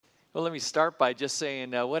Well, let me start by just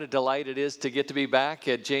saying what a delight it is to get to be back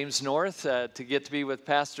at James North, to get to be with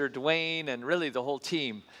Pastor Dwayne and really the whole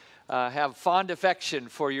team. Have fond affection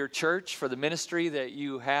for your church, for the ministry that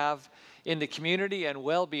you have in the community and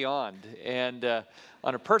well beyond. And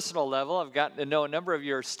on a personal level, I've gotten to know a number of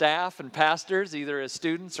your staff and pastors, either as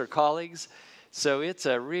students or colleagues. So it's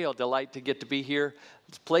a real delight to get to be here.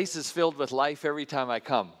 This place is filled with life every time I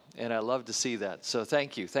come, and I love to see that. So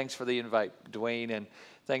thank you. Thanks for the invite, Dwayne, and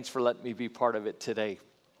thanks for letting me be part of it today.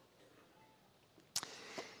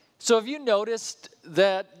 So have you noticed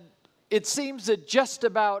that it seems that just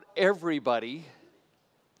about everybody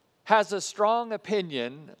has a strong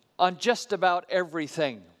opinion on just about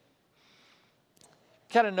everything?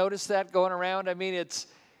 Kind of notice that going around? I mean, it's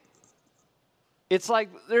like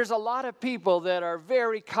there's a lot of people that are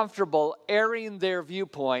very comfortable airing their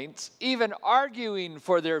viewpoints, even arguing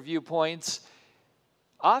for their viewpoints,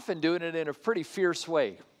 often doing it in a pretty fierce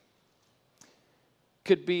way.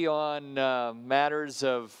 Could be on matters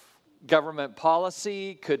of government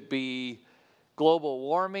policy, could be global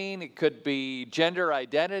warming, it could be gender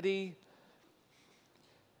identity.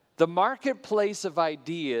 The marketplace of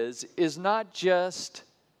ideas is not just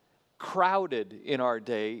crowded in our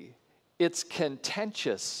day, it's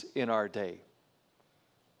contentious in our day.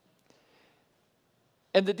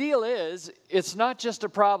 And the deal is, it's not just a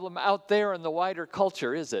problem out there in the wider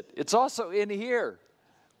culture, is it? It's also in here,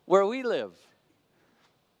 where we live.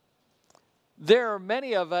 There are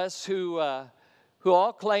many of us who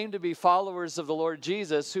all claim to be followers of the Lord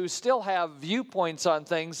Jesus who still have viewpoints on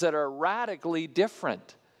things that are radically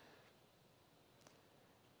different.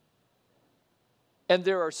 And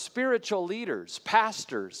there are spiritual leaders,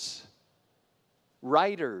 pastors,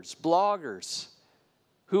 writers, bloggers,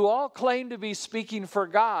 who all claim to be speaking for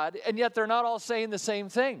God, and yet they're not all saying the same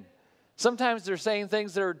thing. Sometimes they're saying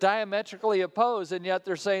things that are diametrically opposed, and yet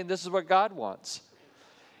they're saying this is what God wants.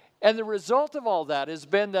 And the result of all that has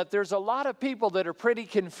been that there's a lot of people that are pretty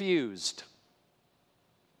confused.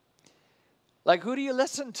 Like, who do you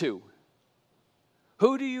listen to?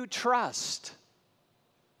 Who do you trust?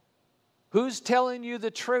 Who's telling you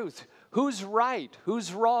the truth? Who's right?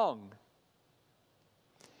 Who's wrong?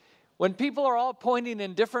 When people are all pointing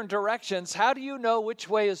in different directions, how do you know which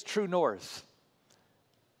way is true north?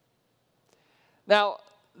 Now,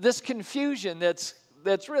 this confusion that's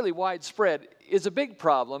really widespread is a big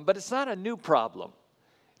problem, but it's not a new problem.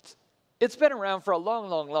 It's been around for a long,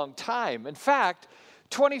 long, long time. In fact,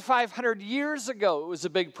 2,500 years ago, it was a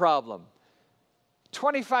big problem.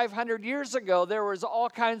 2,500 years ago, there was all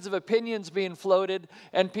kinds of opinions being floated,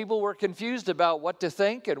 and people were confused about what to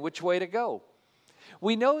think and which way to go.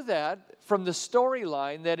 We know that from the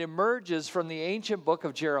storyline that emerges from the ancient book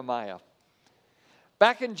of Jeremiah.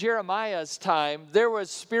 Back in Jeremiah's time, there was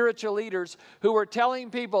spiritual leaders who were telling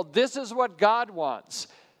people, this is what God wants.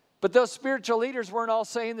 But those spiritual leaders weren't all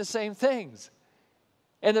saying the same things.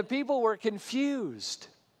 And the people were confused.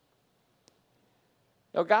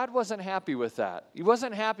 Now, God wasn't happy with that. He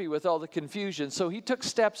wasn't happy with all the confusion, so he took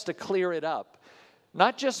steps to clear it up.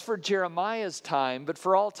 Not just for Jeremiah's time, but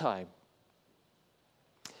for all time.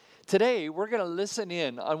 Today, we're going to listen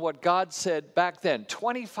in on what God said back then,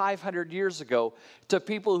 2,500 years ago, to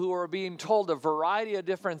people who were being told a variety of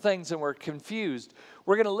different things and were confused.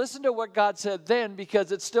 We're going to listen to what God said then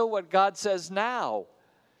because it's still what God says now.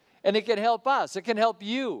 And it can help us. It can help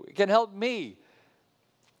you. It can help me.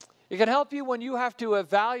 It can help you when you have to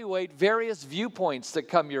evaluate various viewpoints that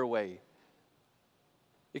come your way.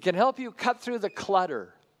 It can help you cut through the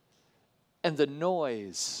clutter and the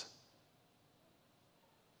noise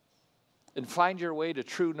and find your way to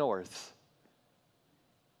true north,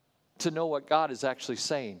 to know what God is actually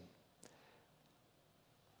saying.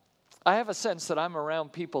 I have a sense that I'm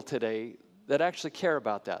around people today that actually care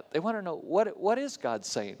about that. They want to know, what is God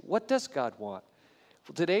saying? What does God want?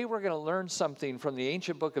 Well, today we're going to learn something from the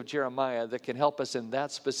ancient book of Jeremiah that can help us in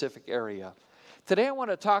that specific area. Today I want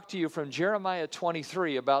to talk to you from Jeremiah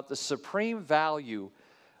 23 about the supreme value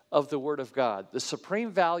of the Word of God, the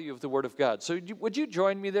supreme value of the Word of God. So would you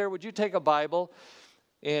join me there? Would you take a Bible?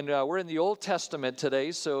 And we're in the Old Testament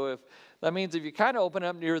today, so that means if you kind of open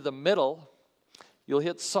up near the middle, you'll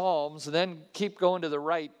hit Psalms, and then keep going to the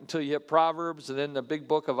right until you hit Proverbs, and then the big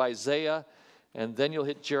book of Isaiah, and then you'll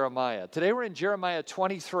hit Jeremiah. Today we're in Jeremiah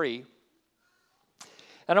 23,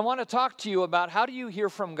 and I want to talk to you about how do you hear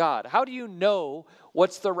from God? How do you know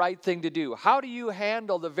what's the right thing to do? How do you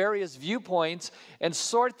handle the various viewpoints and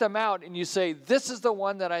sort them out and you say, this is the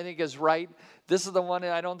one that I think is right, this is the one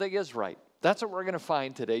that I don't think is right? That's what we're going to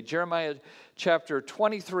find today. Jeremiah chapter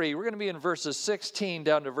 23. We're going to be in verses 16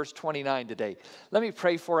 down to verse 29 today. Let me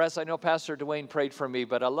pray for us. I know Pastor Dwayne prayed for me,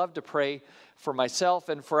 but I love to pray for myself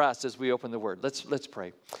and for us as we open the Word. Let's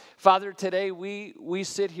pray. Father, today we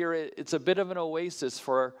sit here. It's a bit of an oasis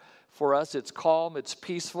for us. It's calm, it's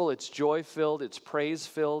peaceful, it's joy-filled, it's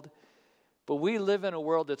praise-filled. But we live in a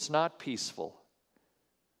world that's not peaceful.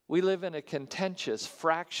 We live in a contentious,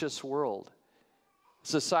 fractious world.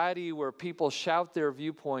 Society where people shout their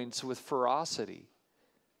viewpoints with ferocity.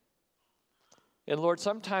 And Lord,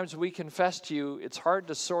 sometimes we confess to you, it's hard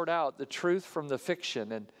to sort out the truth from the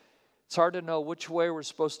fiction, and it's hard to know which way we're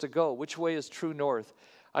supposed to go, which way is true north.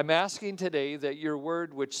 I'm asking today that your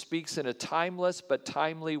word, which speaks in a timeless but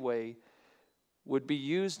timely way, would be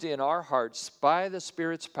used in our hearts by the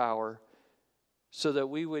Spirit's power so that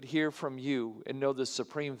we would hear from you and know the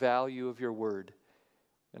supreme value of your word.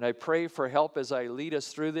 And I pray for help as I lead us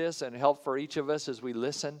through this and help for each of us as we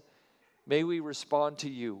listen. May we respond to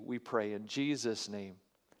you, we pray, in Jesus' name.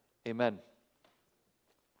 Amen.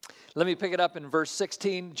 Let me pick it up in verse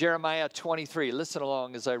 16, Jeremiah 23. Listen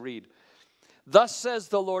along as I read. Thus says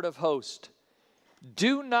the Lord of hosts,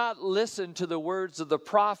 do not listen to the words of the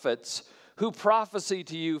prophets who prophesy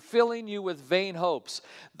to you, filling you with vain hopes.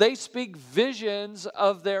 They speak visions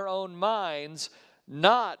of their own minds,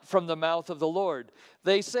 not from the mouth of the Lord.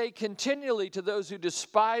 They say continually to those who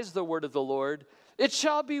despise the word of the Lord, it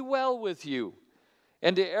shall be well with you.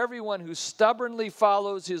 And to everyone who stubbornly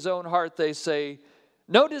follows his own heart, they say,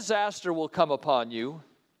 no disaster will come upon you.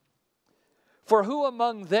 For who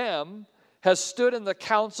among them has stood in the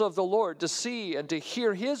counsel of the Lord to see and to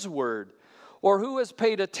hear his word? Or who has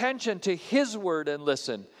paid attention to his word and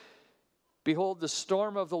listened? Behold, the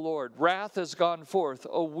storm of the Lord, wrath has gone forth,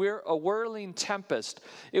 a whirling tempest.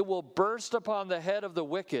 It will burst upon the head of the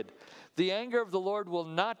wicked. The anger of the Lord will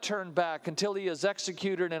not turn back until he has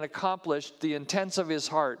executed and accomplished the intents of his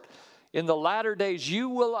heart. In the latter days you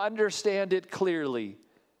will understand it clearly.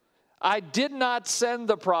 I did not send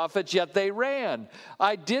the prophets, yet they ran.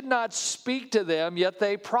 I did not speak to them, yet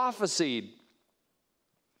they prophesied.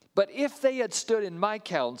 But if they had stood in my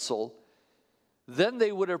counsel, then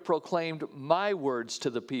they would have proclaimed my words to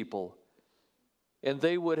the people, and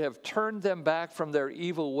they would have turned them back from their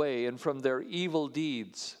evil way and from their evil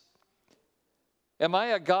deeds. Am I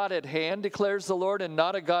a God at hand, declares the Lord, and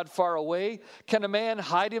not a God far away? Can a man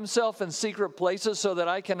hide himself in secret places so that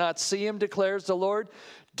I cannot see him, declares the Lord?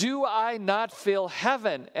 Do I not fill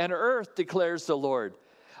heaven and earth, declares the Lord?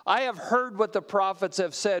 I have heard what the prophets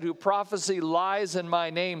have said, who prophesy lies in my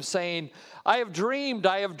name, saying, I have dreamed,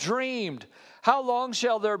 I have dreamed. How long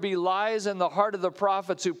shall there be lies in the heart of the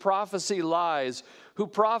prophets who prophesy lies, who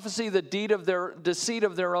prophesy the deceit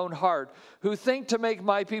of their own heart, who think to make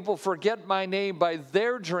my people forget my name by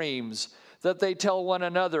their dreams that they tell one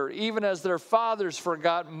another, even as their fathers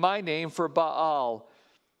forgot my name for Baal.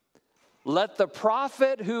 Let the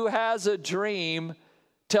prophet who has a dream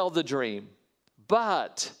tell the dream.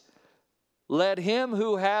 But let him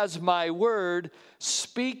who has my word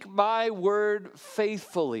speak my word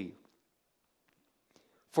faithfully.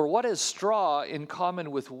 For what is straw in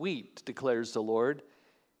common with wheat, declares the Lord?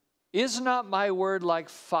 Is not my word like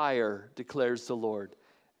fire, declares the Lord,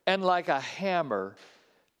 and like a hammer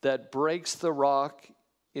that breaks the rock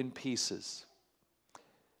in pieces?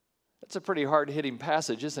 That's a pretty hard-hitting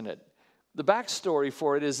passage, isn't it? The backstory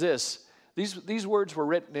for it is this. These words were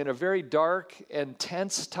written in a very dark and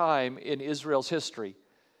tense time in Israel's history.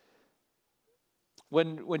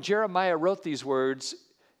 When Jeremiah wrote these words,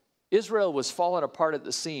 Israel was falling apart at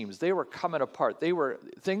the seams. They were coming apart.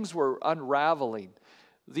 Things were unraveling.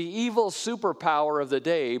 The evil superpower of the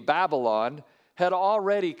day, Babylon, had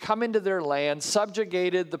already come into their land,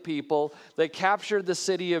 subjugated the people. They captured the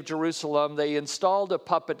city of Jerusalem. They installed a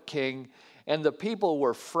puppet king. And the people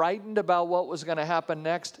were frightened about what was going to happen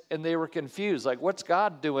next, and they were confused. Like, what's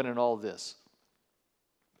God doing in all this?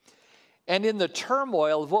 And in the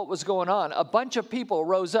turmoil of what was going on, a bunch of people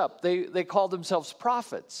rose up. They called themselves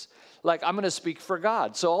prophets. Like, I'm going to speak for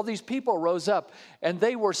God. So all these people rose up, and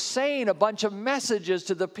they were saying a bunch of messages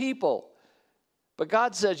to the people. But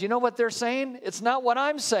God says, you know what they're saying? It's not what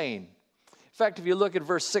I'm saying. In fact, if you look at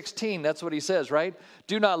verse 16, that's what he says, right?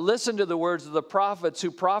 Do not listen to the words of the prophets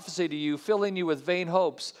who prophesy to you, filling you with vain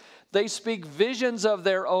hopes. They speak visions of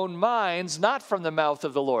their own minds, not from the mouth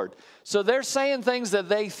of the Lord. So they're saying things that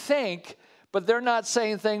they think, but they're not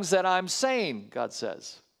saying things that I'm saying, God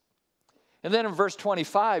says. And then in verse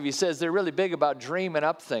 25, he says they're really big about dreaming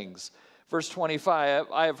up things. Verse 25,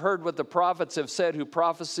 I have heard what the prophets have said who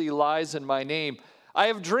prophesy lies in my name. I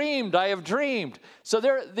have dreamed, I have dreamed. So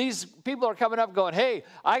these people are coming up going, hey,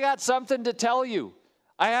 I got something to tell you.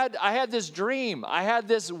 I had this dream, I had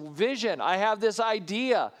this vision, I have this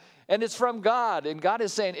idea, and it's from God. And God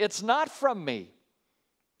is saying, it's not from me.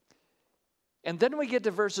 And then we get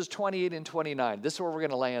to verses 28 and 29. This is where we're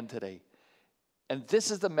going to land today. And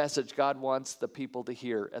this is the message God wants the people to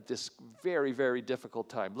hear at this very, very difficult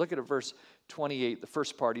time. Look at it, verse 28, the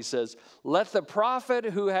first part. He says, let the prophet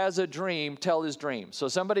who has a dream tell his dream. So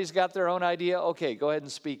somebody's got their own idea. Okay, go ahead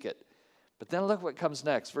and speak it. But then look what comes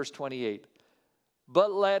next, verse 28.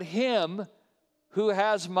 But let him who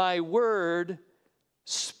has my word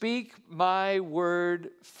speak my word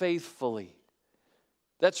faithfully.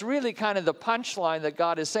 That's really kind of the punchline that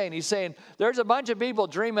God is saying. He's saying, there's a bunch of people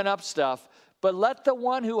dreaming up stuff, but let the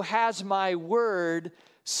one who has my word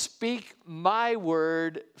speak my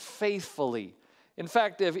word faithfully. In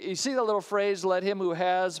fact, if you see the little phrase, let him who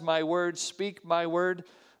has my word speak my word,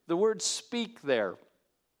 the word speak there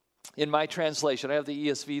in my translation, I have the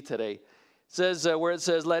ESV today, it says where it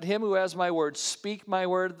says, let him who has my word speak my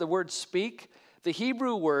word, the word speak, the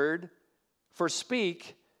Hebrew word for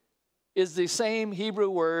speak is the same Hebrew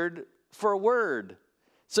word for word.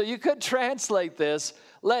 So you could translate this,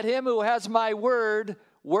 let him who has my word,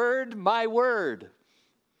 word my word.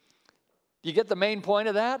 You get the main point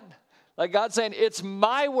of that? Like God's saying, it's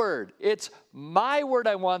my word. It's my word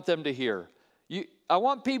I want them to hear. I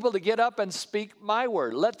want people to get up and speak my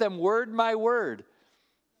word. Let them word my word.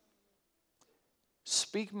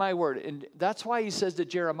 Speak my word. And that's why he says to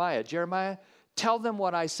Jeremiah, Jeremiah, tell them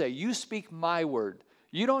what I say. You speak my word.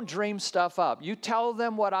 You don't dream stuff up. You tell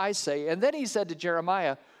them what I say. And then he said to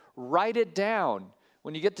Jeremiah, write it down.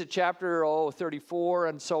 When you get to chapter 34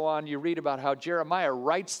 and so on, you read about how Jeremiah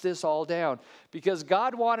writes this all down because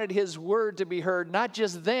God wanted his word to be heard not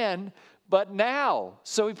just then, but now.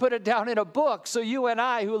 So he put it down in a book so you and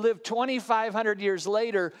I, who live 2,500 years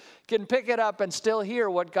later, can pick it up and still hear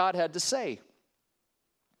what God had to say.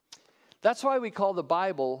 That's why we call the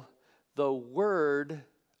Bible the Word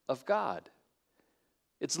of God.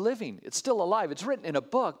 It's living. It's still alive. It's written in a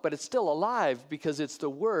book, but it's still alive because it's the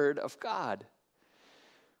Word of God.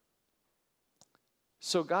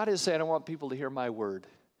 So God is saying, I want people to hear my word.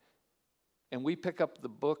 And we pick up the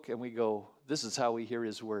book and we go, this is how we hear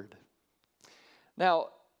his word. Now,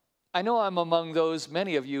 I know I'm among those,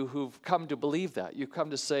 many of you who've come to believe that. You've come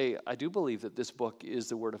to say, I do believe that this book is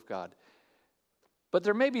the word of God. But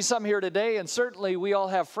there may be some here today, and certainly we all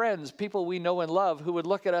have friends, people we know and love, who would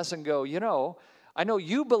look at us and go, you know, I know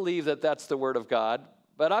you believe that that's the word of God,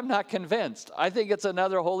 but I'm not convinced. I think it's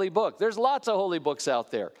another holy book. There's lots of holy books out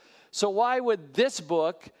there. So why would this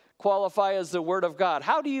book qualify as the word of God?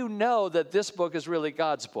 How do you know that this book is really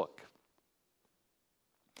God's book?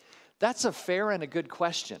 That's a fair and a good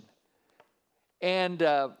question. And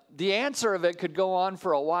the answer of it could go on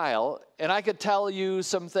for a while, and I could tell you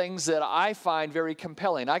some things that I find very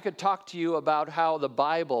compelling. I could talk to you about how the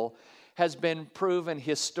Bible has been proven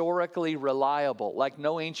historically reliable, like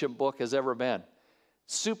no ancient book has ever been.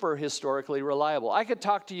 Super historically reliable. I could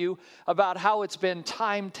talk to you about how it's been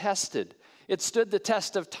time-tested. It stood the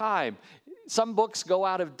test of time. Some books go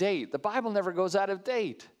out of date. The Bible never goes out of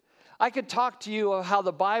date. I could talk to you of how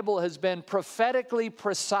the Bible has been prophetically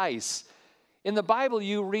precise. In the Bible,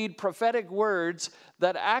 you read prophetic words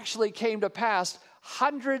that actually came to pass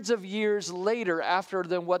hundreds of years later after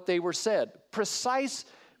than what they were said. Precise,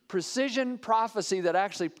 precision prophecy that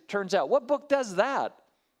actually turns out. What book does that?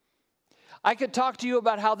 I could talk to you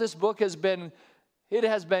about how this book has been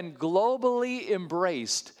globally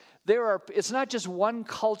embraced. It's not just one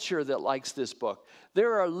culture that likes this book.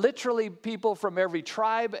 There are literally people from every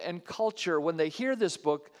tribe and culture. When they hear this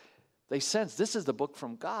book, they sense this is the book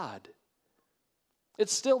from God.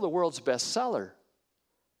 It's still the world's bestseller.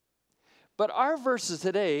 But our verses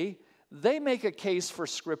today, they make a case for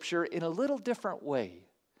Scripture in a little different way.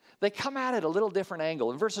 They come at it a little different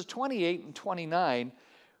angle. In verses 28 and 29,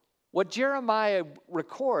 what Jeremiah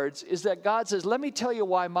records is that God says, let me tell you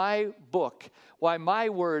why my book, why my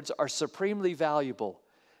words are supremely valuable.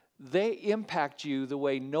 They impact you the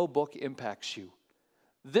way no book impacts you.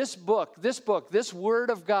 This book, this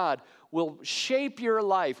word of God will shape your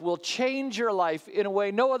life, will change your life in a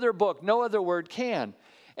way no other book, no other word can.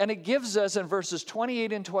 And it gives us in verses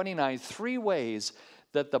 28 and 29 three ways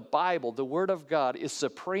that the Bible, the Word of God, is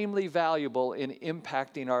supremely valuable in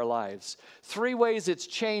impacting our lives. Three ways it's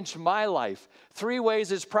changed my life. Three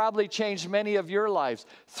ways it's probably changed many of your lives.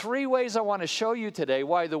 Three ways I want to show you today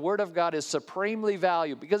why the Word of God is supremely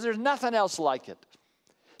valuable, because there's nothing else like it.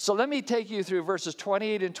 So let me take you through verses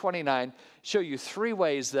 28 and 29, show you 3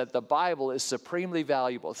 ways that the Bible is supremely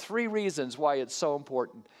valuable, 3 reasons why it's so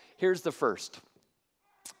important. Here's the first.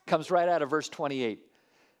 Comes right out of verse 28.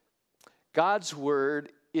 God's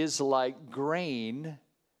word is like grain.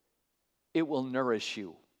 It will nourish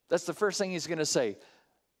you. That's the first thing he's going to say.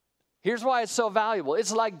 Here's why it's so valuable.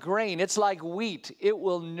 It's like grain. It's like wheat. It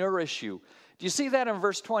will nourish you. Do you see that in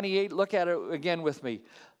verse 28? Look at it again with me.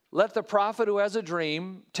 Let the prophet who has a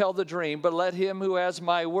dream tell the dream, but let him who has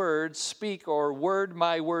my word speak or word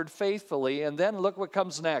my word faithfully. And then look what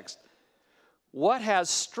comes next. What has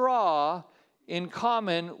straw in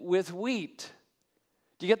common with wheat?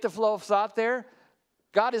 Do you get the flow of thought there?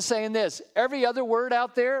 God is saying this. Every other word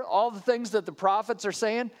out there, all the things that the prophets are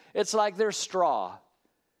saying, it's like they're straw.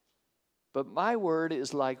 But my word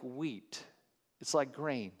is like wheat. It's like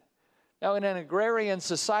grain. Now, in an agrarian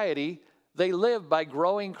society, they lived by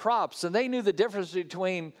growing crops, and they knew the difference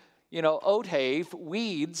between, oat hay,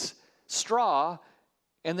 weeds, straw,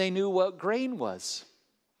 and they knew what grain was.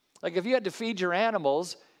 Like if you had to feed your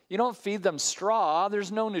animals, you don't feed them straw. There's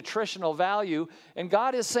no nutritional value. And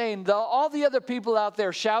God is saying, all the other people out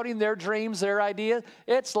there shouting their dreams, their ideas,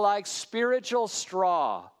 it's like spiritual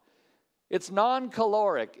straw. It's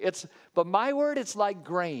non-caloric. But my word, it's like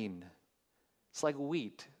grain. It's like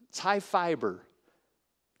wheat. It's high fiber.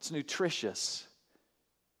 It's nutritious.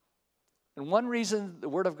 And one reason the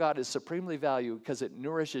Word of God is supremely valued because it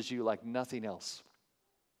nourishes you like nothing else.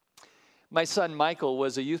 My son Michael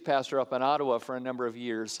was a youth pastor up in Ottawa for a number of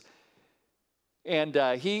years. And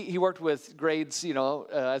he worked with grades,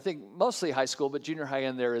 I think mostly high school, but junior high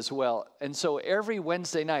in there as well. And so every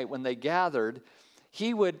Wednesday night when they gathered,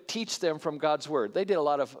 he would teach them from God's Word. They did a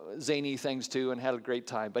lot of zany things too and had a great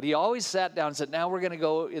time. But he always sat down and said, now we're going to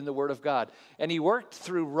go in the Word of God. And he worked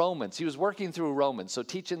through Romans. He was working through Romans, so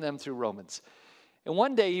teaching them through Romans. And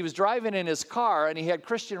one day he was driving in his car and he had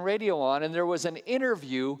Christian radio on, and there was an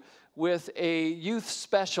interview with a youth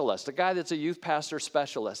specialist, a guy that's a youth pastor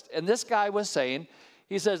specialist. And this guy was saying,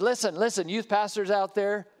 he says, listen, youth pastors out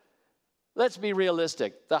there, let's be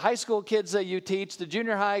realistic. The high school kids that you teach, the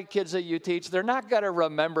junior high kids that you teach, they're not going to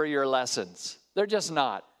remember your lessons. They're just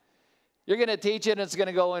not. You're going to teach it and it's going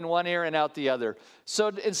to go in one ear and out the other. So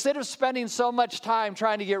instead of spending so much time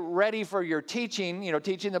trying to get ready for your teaching,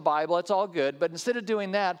 teaching the Bible, it's all good. But instead of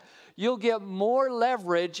doing that, you'll get more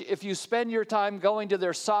leverage if you spend your time going to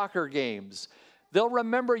their soccer games. They'll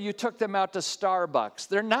remember you took them out to Starbucks.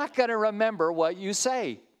 They're not going to remember what you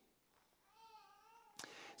say.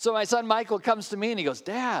 So my son Michael comes to me and he goes,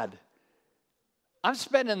 Dad, I'm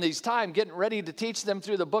spending these time getting ready to teach them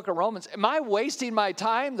through the book of Romans. Am I wasting my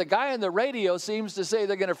time? The guy on the radio seems to say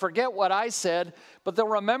they're going to forget what I said, but they'll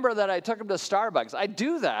remember that I took them to Starbucks. I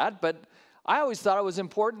do that, but I always thought it was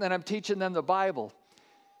important that I'm teaching them the Bible.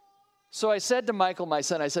 So I said to Michael, my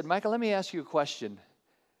son, I said, Michael, let me ask you a question.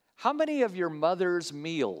 How many of your mother's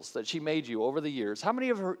meals that she made you over the years, how many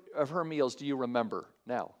of her meals do you remember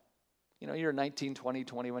now? You're 19, 20,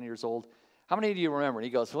 21 years old. How many do you remember? And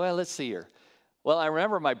he goes, well, let's see here. Well, I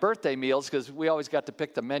remember my birthday meals because we always got to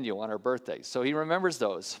pick the menu on our birthdays. So he remembers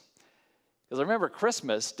those. Because I remember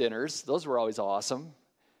Christmas dinners. Those were always awesome.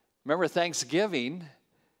 Remember Thanksgiving.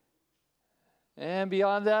 And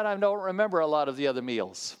beyond that, I don't remember a lot of the other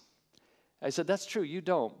meals. I said, that's true, you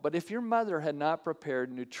don't. But if your mother had not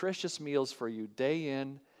prepared nutritious meals for you day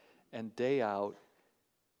in and day out,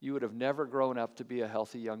 you would have never grown up to be a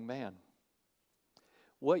healthy young man.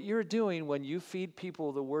 What you're doing when you feed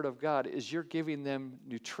people the Word of God is you're giving them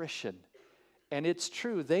nutrition. And it's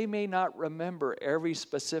true, they may not remember every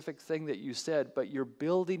specific thing that you said, but you're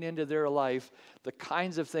building into their life the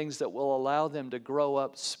kinds of things that will allow them to grow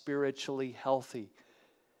up spiritually healthy.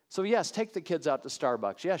 So yes, take the kids out to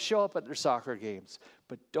Starbucks. Yes, show up at their soccer games.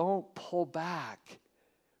 But don't pull back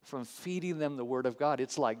from feeding them the Word of God.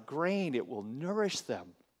 It's like grain. It will nourish them.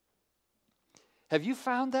 Have you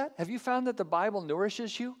found that? Have you found that the Bible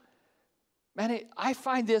nourishes you? Man, I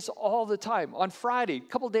find this all the time. On Friday, a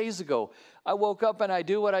couple days ago, I woke up and I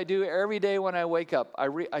do what I do every day when I wake up.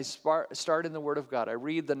 I start in the Word of God. I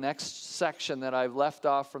read the next section that I've left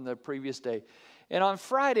off from the previous day. And on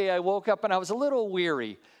Friday, I woke up and I was a little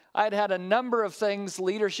weary. I'd had a number of things,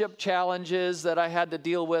 leadership challenges that I had to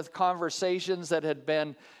deal with, conversations that had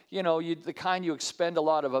been, the kind you expend a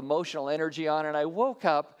lot of emotional energy on. And I woke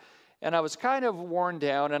up and I was kind of worn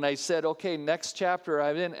down, and I said, okay, next chapter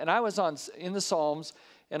I'm in. And I was in the Psalms,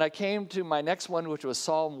 and I came to my next one, which was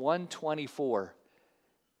Psalm 124.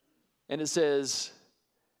 And it says,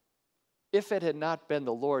 if it had not been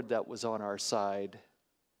the Lord that was on our side,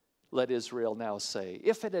 let Israel now say.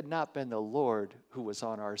 If it had not been the Lord who was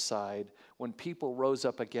on our side when people rose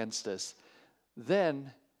up against us,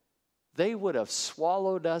 then they would have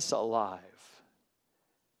swallowed us alive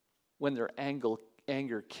when their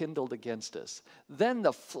anger kindled against us. Then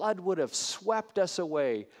the flood would have swept us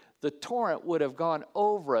away. The torrent would have gone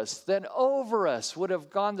over us. Then over us would have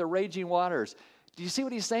gone the raging waters. Do you see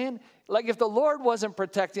what he's saying? Like if the Lord wasn't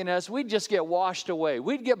protecting us, we'd just get washed away.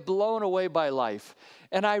 We'd get blown away by life.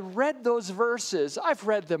 And I read those verses. I've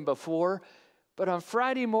read them before. But on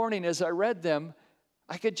Friday morning as I read them,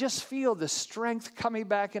 I could just feel the strength coming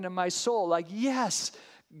back into my soul. Like, yes,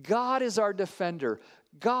 God is our defender.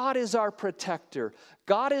 God is our protector.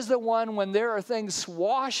 God is the one when there are things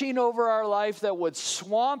washing over our life that would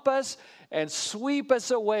swamp us and sweep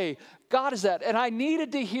us away. God is that. And I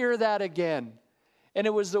needed to hear that again. And it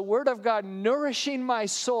was the Word of God nourishing my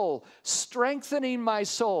soul, strengthening my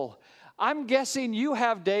soul. I'm guessing you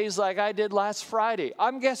have days like I did last Friday.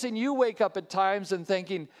 I'm guessing you wake up at times and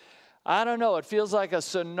thinking, I don't know, it feels like a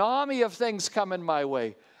tsunami of things coming my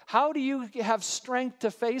way. How do you have strength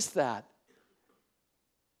to face that?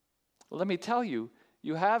 Well, let me tell you,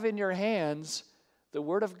 you have in your hands the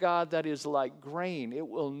Word of God that is like grain. It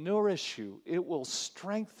will nourish you. It will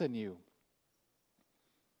strengthen you.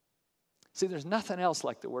 See, there's nothing else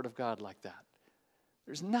like the Word of God like that.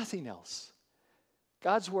 There's nothing else.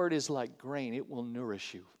 God's Word is like grain. It will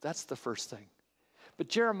nourish you. That's the first thing. But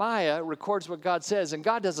Jeremiah records what God says, and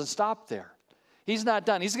God doesn't stop there. He's not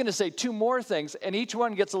done. He's going to say two more things, and each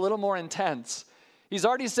one gets a little more intense. He's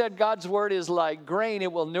already said God's Word is like grain.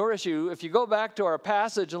 It will nourish you. If you go back to our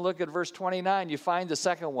passage and look at verse 29, you find the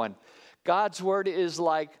second one. God's Word is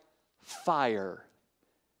like fire.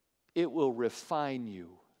 It will refine you.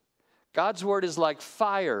 God's Word is like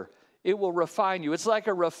fire. It will refine you. It's like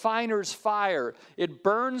a refiner's fire. It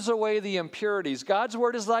burns away the impurities. God's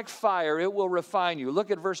Word is like fire. It will refine you.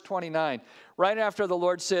 Look at verse 29. Right after the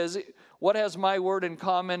Lord says, what has my word in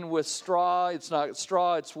common with straw? It's not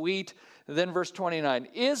straw, it's wheat. And then verse 29.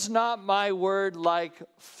 Is not my word like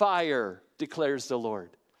fire, declares the Lord.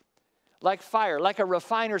 Like fire, like a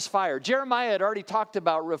refiner's fire. Jeremiah had already talked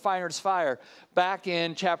about refiner's fire back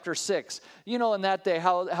in chapter 6. You know, in that day,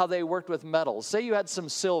 how they worked with metals. Say you had some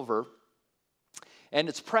silver, and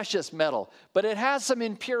it's precious metal, but it has some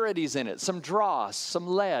impurities in it, some dross, some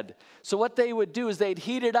lead. So what they would do is they'd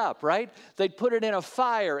heat it up, right? They'd put it in a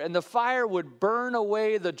fire, and the fire would burn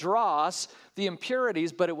away the dross, the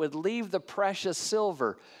impurities, but it would leave the precious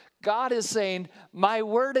silver. God is saying, my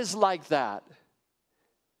word is like that.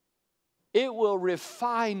 It will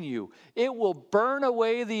refine you. It will burn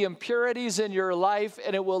away the impurities in your life,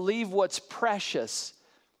 and it will leave what's precious.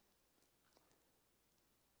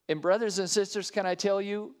 And brothers and sisters, can I tell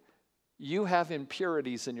you, you have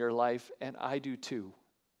impurities in your life, and I do too.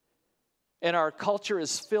 And our culture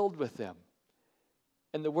is filled with them.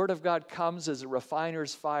 And the Word of God comes as a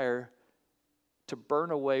refiner's fire to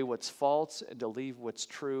burn away what's false and to leave what's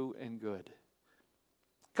true and good.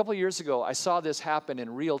 A couple of years ago, I saw this happen in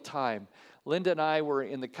real time. Linda and I were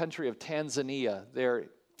in the country of Tanzania, there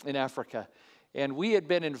in Africa. And we had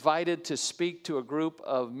been invited to speak to a group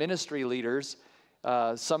of ministry leaders,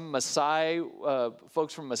 some Maasai,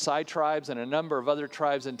 folks from Maasai tribes and a number of other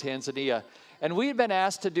tribes in Tanzania. And we had been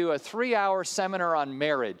asked to do a 3-hour seminar on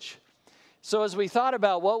marriage. So as we thought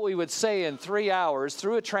about what we would say in 3 hours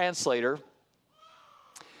through a translator,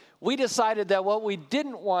 we decided that what we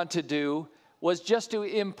didn't want to do was just to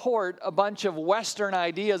import a bunch of Western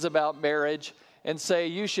ideas about marriage and say,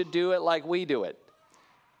 you should do it like we do it.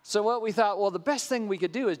 So what we thought, well, the best thing we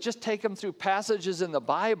could do is just take them through passages in the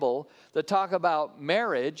Bible that talk about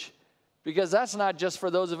marriage, because that's not just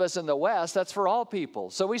for those of us in the West, that's for all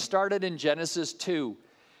people. So we started in Genesis 2,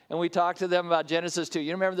 and we talked to them about Genesis 2.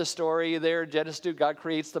 You remember the story there, Genesis 2, God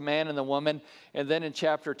creates the man and the woman, and then in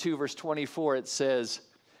chapter 2, verse 24, it says,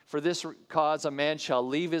 for this cause a man shall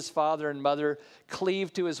leave his father and mother,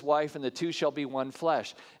 cleave to his wife, and the two shall be one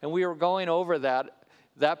flesh. And we were going over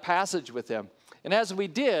that passage with them. And as we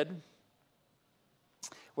did,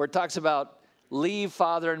 where it talks about leave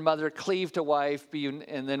father and mother, cleave to wife,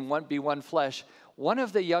 and then be one flesh, one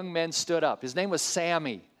of the young men stood up. His name was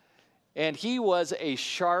Sammy. And he was a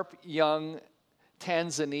sharp young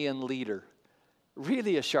Tanzanian leader.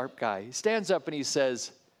 Really a sharp guy. He stands up and he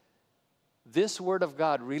says, this word of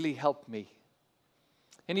God really helped me.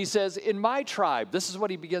 And he says, in my tribe, this is what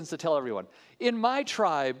he begins to tell everyone. In my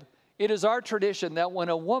tribe, it is our tradition that when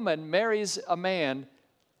a woman marries a man,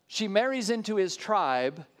 she marries into his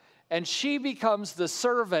tribe, and she becomes the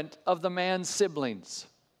servant of the man's siblings.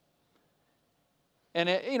 And,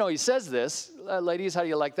 he says this, ladies, how do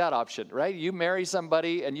you like that option, right? You marry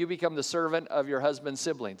somebody and you become the servant of your husband's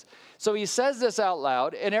siblings. So he says this out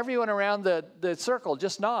loud, and everyone around the circle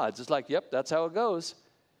just nods. It's like, yep, that's how it goes.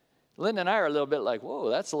 Linda and I are a little bit like, whoa,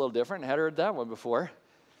 that's a little different. Hadn't heard that one before.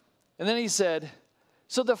 And then he said,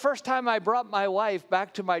 so the first time I brought my wife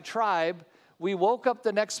back to my tribe, we woke up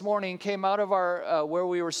the next morning, came out of our where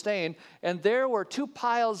we were staying, and there were 2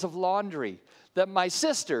 piles of laundry that my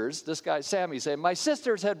sisters, this guy Sammy said, my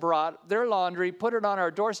sisters had brought their laundry, put it on our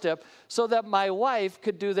doorstep so that my wife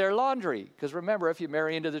could do their laundry. Because remember, if you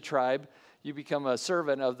marry into the tribe, you become a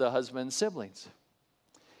servant of the husband's siblings.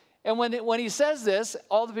 And when he says this,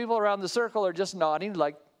 all the people around the circle are just nodding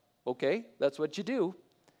like, okay, that's what you do.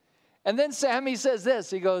 And then Sammy says this,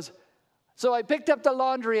 he goes, so I picked up the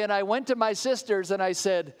laundry and I went to my sisters and I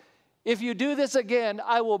said, if you do this again,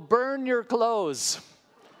 I will burn your clothes.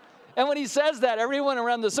 And when he says that, everyone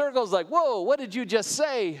around the circle is like, whoa, what did you just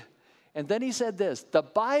say? And then he said this, the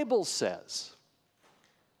Bible says,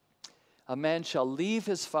 a man shall leave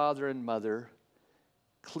his father and mother,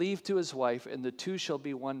 cleave to his wife, and the 2 shall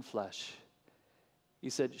be one flesh. He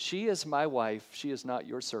said, she is my wife, she is not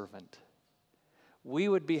your servant. We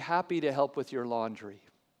would be happy to help with your laundry,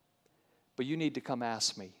 but you need to come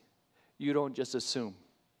ask me. You don't just assume.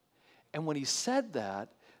 And when he said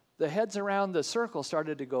that, the heads around the circle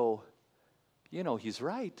started to go, he's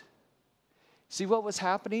right. See what was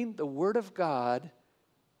happening? The Word of God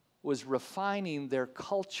was refining their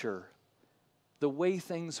culture, the way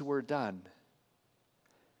things were done.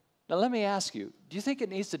 Now let me ask you, do you think it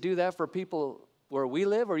needs to do that for people where we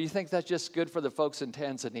live, or do you think that's just good for the folks in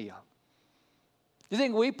Tanzania? Do you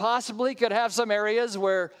think we possibly could have some areas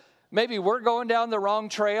where maybe we're going down the wrong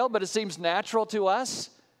trail, but it seems natural to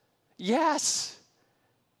us? Yes.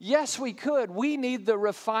 Yes, we could. We need the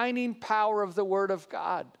refining power of the Word of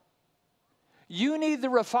God. You need the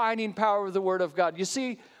refining power of the Word of God. You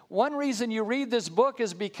see, one reason you read this book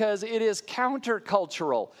is because it is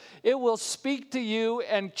countercultural. It will speak to you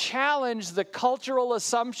and challenge the cultural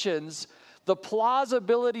assumptions, the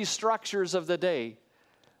plausibility structures of the day.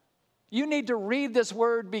 You need to read this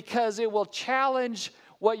Word because it will challenge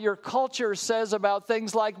what your culture says about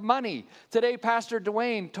things like money. Today, Pastor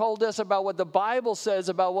Dwayne told us about what the Bible says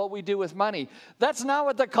about what we do with money. That's not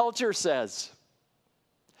what the culture says.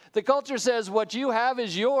 The culture says what you have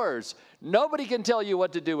is yours. Nobody can tell you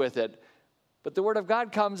what to do with it. But the Word of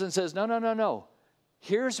God comes and says, no.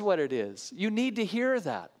 Here's what it is. You need to hear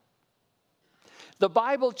that. The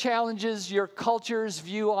Bible challenges your culture's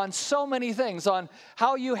view on so many things, on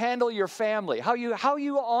how you handle your family, how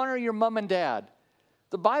you honor your mom and dad.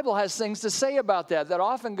 The Bible has things to say about that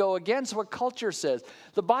often go against what culture says.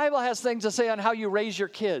 The Bible has things to say on how you raise your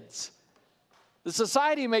kids. The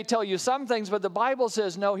society may tell you some things, but the Bible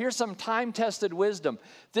says, no, here's some time-tested wisdom.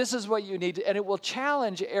 This is what you need, and it will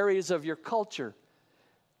challenge areas of your culture.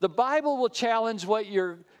 The Bible will challenge what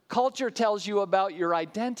your culture tells you about your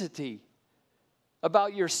identity,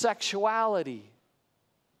 about your sexuality.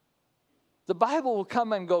 The Bible will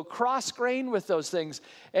come and go cross-grain with those things,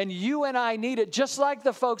 and you and I need it, just like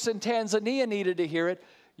the folks in Tanzania needed to hear it.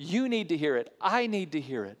 You need to hear it. I need to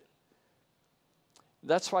hear it.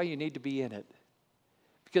 That's why you need to be in it.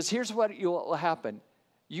 Because here's what will happen.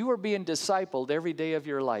 You are being discipled every day of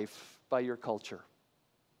your life by your culture.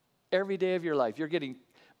 Every day of your life. You're getting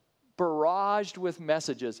barraged with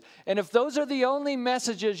messages. And if those are the only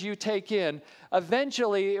messages you take in,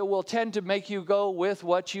 eventually it will tend to make you go with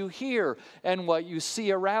what you hear and what you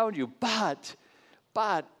see around you. But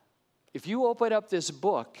if you open up this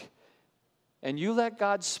book and you let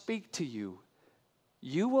God speak to you,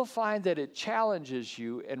 you will find that it challenges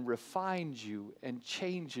you and refines you and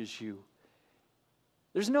changes you.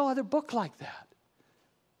 There's no other book like that.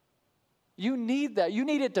 You need that. You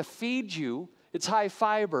need it to feed you. It's high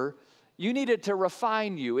fiber. You need it to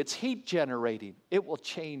refine you. It's heat generating. It will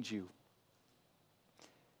change you.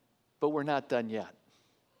 But we're not done yet.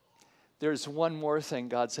 There's one more thing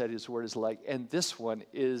God said His Word is like, and this one's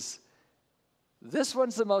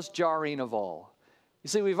the most jarring of all. You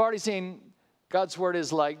see, we've already seen God's Word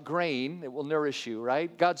is like grain. It will nourish you,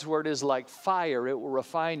 right? God's Word is like fire. It will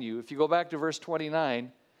refine you. If you go back to verse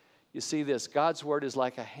 29, you see this. God's Word is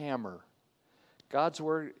like a hammer. God's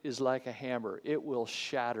Word is like a hammer. It will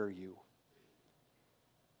shatter you.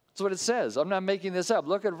 That's what it says. I'm not making this up.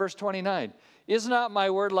 Look at verse 29. Is not my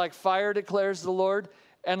word like fire, declares the Lord,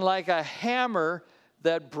 and like a hammer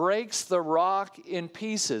that breaks the rock in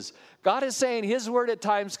pieces? God is saying His Word at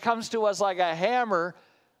times comes to us like a hammer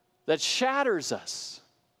that shatters us.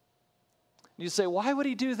 You say, why would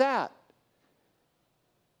He do that?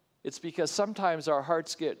 It's because sometimes our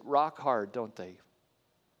hearts get rock hard, don't they?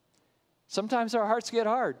 Sometimes our hearts get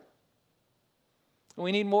hard.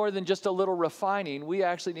 We need more than just a little refining. We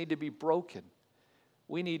actually need to be broken.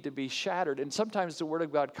 We need to be shattered. And sometimes the Word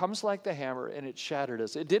of God comes like the hammer and it shattered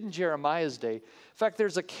us. It did in Jeremiah's day. In fact,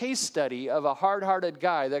 there's a case study of a hard-hearted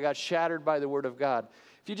guy that got shattered by the Word of God.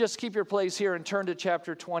 If you just keep your place here and turn to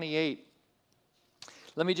chapter 28,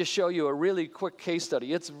 let me just show you a really quick case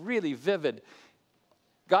study. It's really vivid.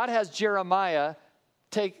 God has Jeremiah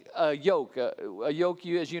take a yoke. A yoke,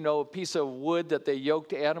 as you know, a piece of wood that they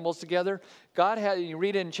yoked animals together. God had, you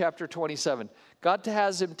read it in chapter 27, God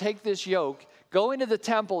has him take this yoke, go into the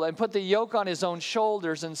temple and put the yoke on his own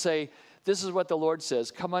shoulders and say, this is what the Lord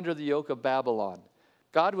says, come under the yoke of Babylon.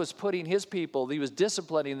 God was putting his people, he was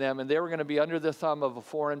disciplining them, and they were going to be under the thumb of a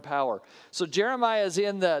foreign power. So Jeremiah is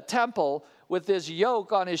in the temple with this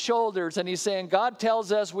yoke on his shoulders, and he's saying, God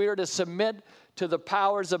tells us we are to submit to the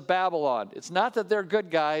powers of Babylon. It's not that they're good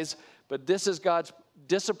guys, but this is God's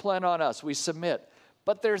discipline on us. We submit.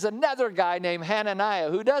 But there's another guy named Hananiah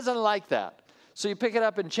who doesn't like that. So you pick it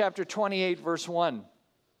up in chapter 28, verse 1.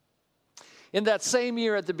 In that same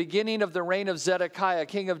year, at the beginning of the reign of Zedekiah,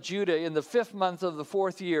 king of Judah, in the 5th month of the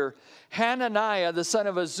 4th year, Hananiah, the son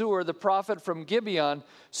of Azur, the prophet from Gibeon,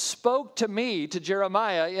 spoke to me, to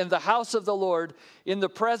Jeremiah, in the house of the Lord, in the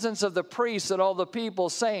presence of the priests and all the people,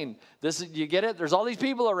 saying, you get it? There's all these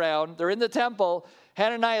people around. They're in the temple.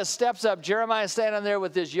 Hananiah steps up. Jeremiah standing there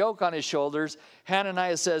with his yoke on his shoulders.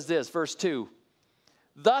 Hananiah says this, verse 2.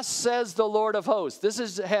 Thus says the Lord of hosts. This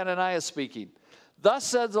is Hananiah speaking. Thus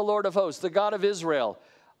says the Lord of hosts, the God of Israel,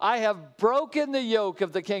 I have broken the yoke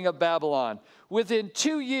of the king of Babylon. Within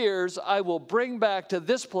 2 years, I will bring back to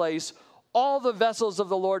this place all the vessels of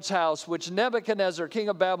the Lord's house, which Nebuchadnezzar, king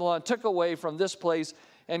of Babylon, took away from this place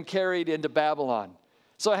and carried into Babylon.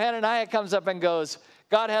 So Hananiah comes up and goes,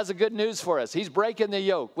 God has a good news for us. He's breaking the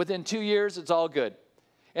yoke. Within 2 years, it's all good.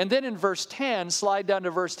 And then in verse 10, slide down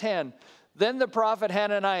to verse 10, then the prophet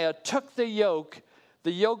Hananiah took the yoke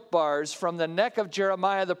bars from the neck of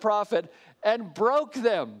Jeremiah the prophet and broke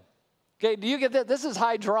them. Okay, do you get that? This is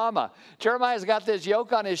high drama. Jeremiah's got this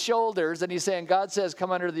yoke on his shoulders and he's saying, God says, come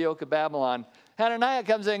under the yoke of Babylon. Hananiah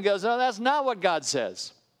comes in and goes, no, that's not what God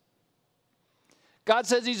says. God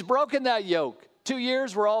says he's broken that yoke. 2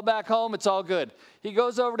 years, we're all back home, it's all good. He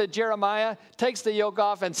goes over to Jeremiah, takes the yoke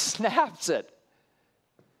off and snaps it.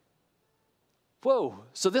 Whoa,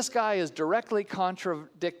 so this guy is directly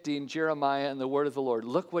contradicting Jeremiah and the word of the Lord.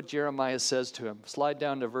 Look what Jeremiah says to him. Slide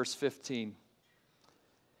down to verse 15.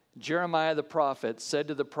 Jeremiah the prophet said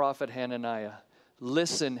to the prophet Hananiah,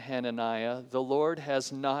 listen, Hananiah, the Lord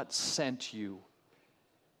has not sent you.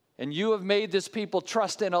 And you have made this people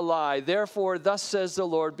trust in a lie. Therefore, thus says the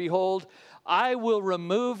Lord, behold, I will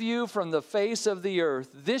remove you from the face of the earth.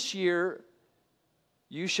 This year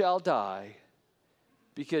you shall die,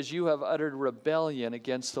 because you have uttered rebellion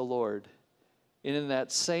against the Lord. And in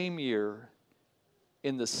that same year,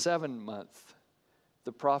 in the 7th month,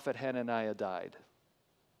 the prophet Hananiah died.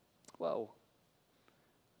 Whoa.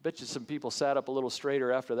 Bet you some people sat up a little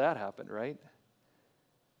straighter after that happened, right?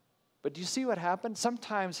 But do you see what happened?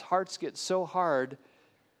 Sometimes hearts get so hard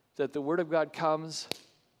that the word of God comes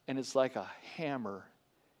and it's like a hammer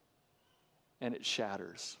and it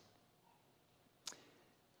shatters.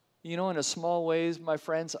 You know, in a small ways, my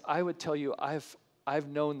friends, I would tell you I've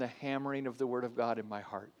known the hammering of the Word of God in my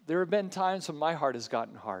heart. There have been times when my heart has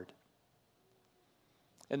gotten hard.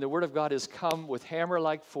 And the Word of God has come with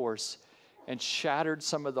hammer-like force and shattered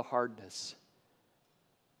some of the hardness.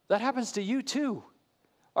 That happens to you too.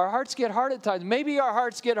 Our hearts get hard at times. Maybe our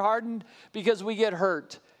hearts get hardened because we get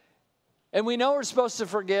hurt. And we know we're supposed to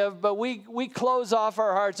forgive, but we close off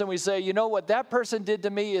our hearts and we say, you know what that person did to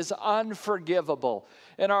me is unforgivable.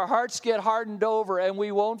 And our hearts get hardened over and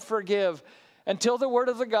we won't forgive until the word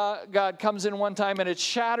of the God comes in one time and it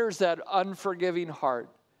shatters that unforgiving heart.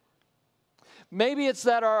 Maybe it's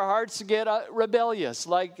that our hearts get rebellious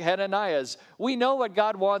like Hananiah's. We know what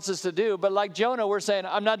God wants us to do, but like Jonah, we're saying,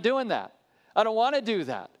 I'm not doing that. I don't want to do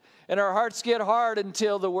that. And our hearts get hard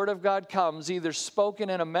until the Word of God comes, either spoken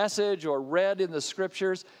in a message or read in the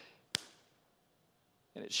Scriptures,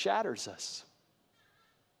 and it shatters us.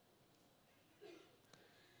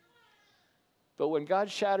 But when God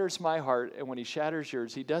shatters my heart and when He shatters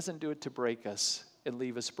yours, He doesn't do it to break us and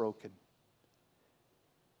leave us broken.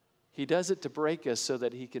 He does it to break us so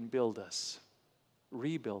that He can build us,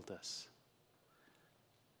 rebuild us.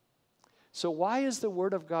 So why is the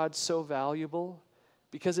Word of God so valuable?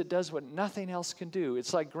 Because it does what nothing else can do.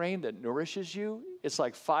 It's like grain that nourishes you. It's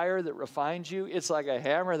like fire that refines you. It's like a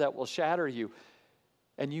hammer that will shatter you.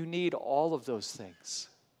 And you need all of those things.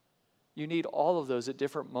 You need all of those at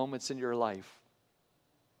different moments in your life.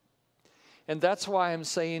 And that's why I'm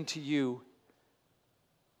saying to you,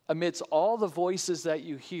 amidst all the voices that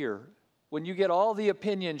you hear, when you get all the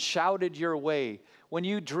opinions shouted your way, when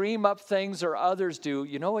you dream up things or others do,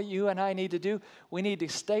 you know what you and I need to do? We need to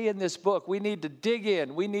stay in this book. We need to dig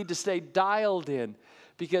in. We need to stay dialed in,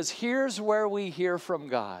 because here's where we hear from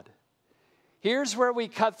God. Here's where we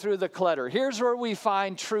cut through the clutter. Here's where we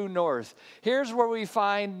find true north. Here's where we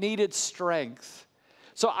find needed strength.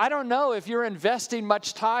 So I don't know if you're investing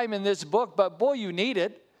much time in this book, but boy, you need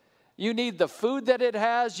it. You need the food that it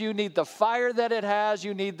has. You need the fire that it has.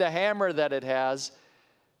 You need the hammer that it has.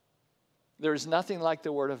 There is nothing like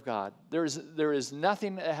the Word of God. There is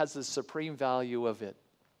nothing that has the supreme value of it.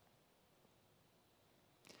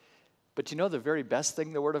 But you know the very best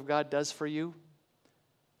thing the Word of God does for you?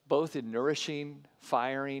 Both in nourishing,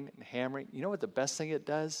 firing, and hammering. You know what the best thing it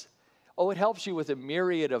does? Oh, it helps you with a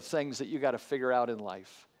myriad of things that you got to figure out in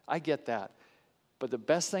life. I get that. But the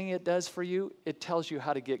best thing it does for you, it tells you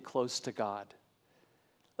how to get close to God.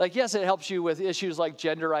 Like, yes, it helps you with issues like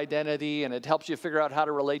gender identity, and it helps you figure out how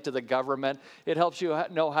to relate to the government. It helps you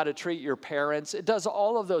know how to treat your parents. It does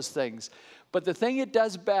all of those things. But the thing it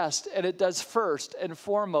does best, and it does first and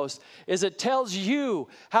foremost, is it tells you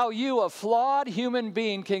how you, a flawed human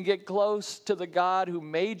being, can get close to the God who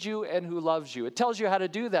made you and who loves you. It tells you how to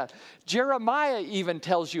do that. Jeremiah even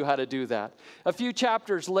tells you how to do that. A few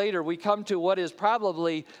chapters later, we come to what is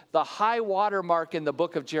probably the high water mark in the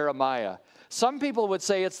book of Jeremiah. Some people would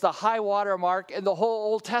say it's the high water mark in the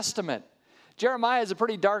whole Old Testament. Jeremiah is a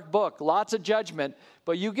pretty dark book, lots of judgment,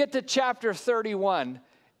 but you get to chapter 31,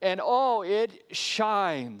 and oh, it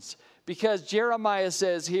shines, because Jeremiah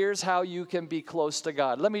says, here's how you can be close to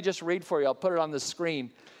God. Let me just read for you. I'll put it on the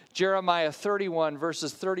screen. Jeremiah 31,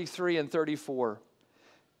 verses 33 and 34.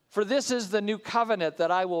 For this is the new covenant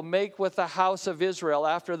that I will make with the house of Israel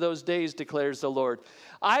after those days, declares the Lord.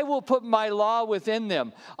 I will put my law within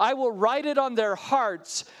them. I will write it on their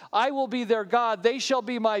hearts. I will be their God. They shall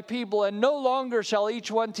be my people. And no longer shall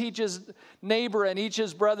each one teach his neighbor and each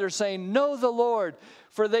his brother, saying, know the Lord,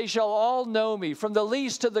 for they shall all know me, from the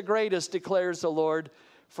least to the greatest, declares the Lord.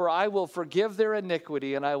 For I will forgive their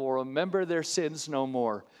iniquity, and I will remember their sins no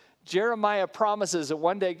more. Jeremiah promises that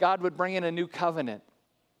one day God would bring in a new covenant.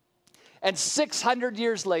 And 600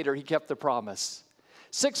 years later, he kept the promise.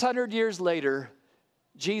 600 years later,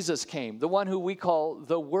 Jesus came, the one who we call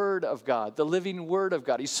the Word of God, the living Word of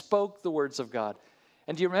God. He spoke the words of God.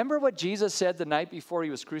 And do you remember what Jesus said the night before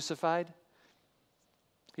he was crucified?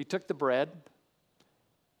 He took the bread,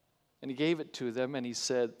 and he gave it to them, and he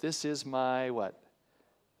said, this is my what?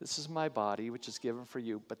 This is my body, which is given for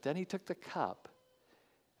you. But then he took the cup,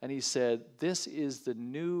 and he said, this is the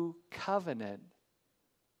new covenant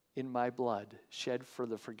in my blood, shed for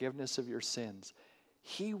the forgiveness of your sins.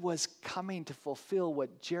 He was coming to fulfill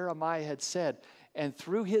what Jeremiah had said. And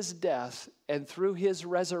through his death and through his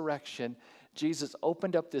resurrection, Jesus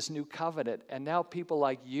opened up this new covenant. And now people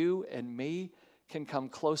like you and me can come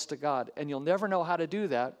close to God. And you'll never know how to do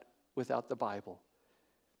that without the Bible.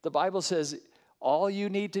 The Bible says all you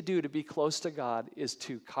need to do to be close to God is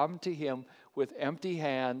to come to him with empty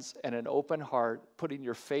hands and an open heart, putting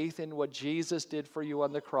your faith in what Jesus did for you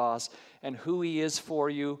on the cross and who he is for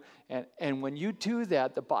you. And when you do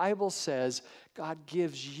that, the Bible says God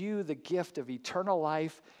gives you the gift of eternal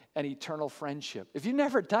life and eternal friendship. If you've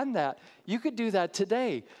never done that, you could do that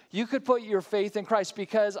today. You could put your faith in Christ,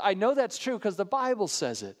 because I know that's true because the Bible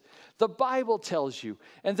says it. The Bible tells you.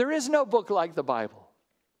 And there is no book like the Bible.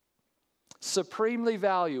 Supremely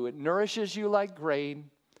value. It nourishes you like grain.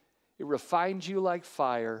 It refines you like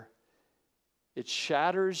fire. It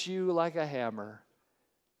shatters you like a hammer.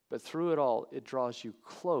 But through it all, it draws you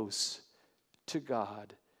close to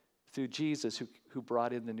God through Jesus who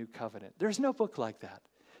brought in the new covenant. There's no book like that.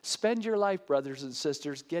 Spend your life, brothers and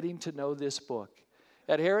sisters, getting to know this book.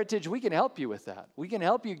 At Heritage, we can help you with that. We can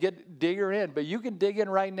help you digger in, but you can dig in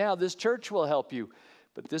right now. This church will help you.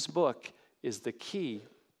 But this book is the key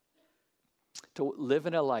to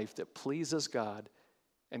living a life that pleases God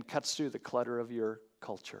and cuts through the clutter of your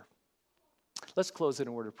culture. Let's close in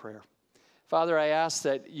a word of prayer. Father, I ask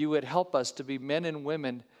that you would help us to be men and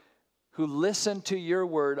women who listen to your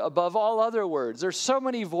word above all other words. There's so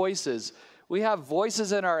many voices. We have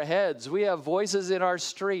voices in our heads. We have voices in our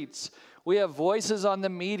streets. We have voices on the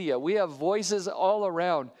media. We have voices all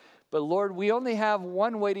around. But Lord, we only have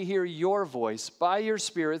one way to hear your voice, by your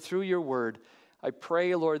Spirit, through your word. I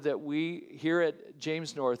pray, Lord, that we here at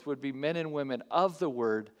James North would be men and women of the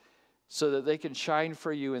word, so that they can shine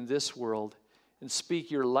for you in this world and speak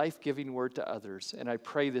your life-giving word to others. And I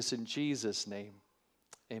pray this in Jesus' name.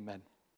 Amen.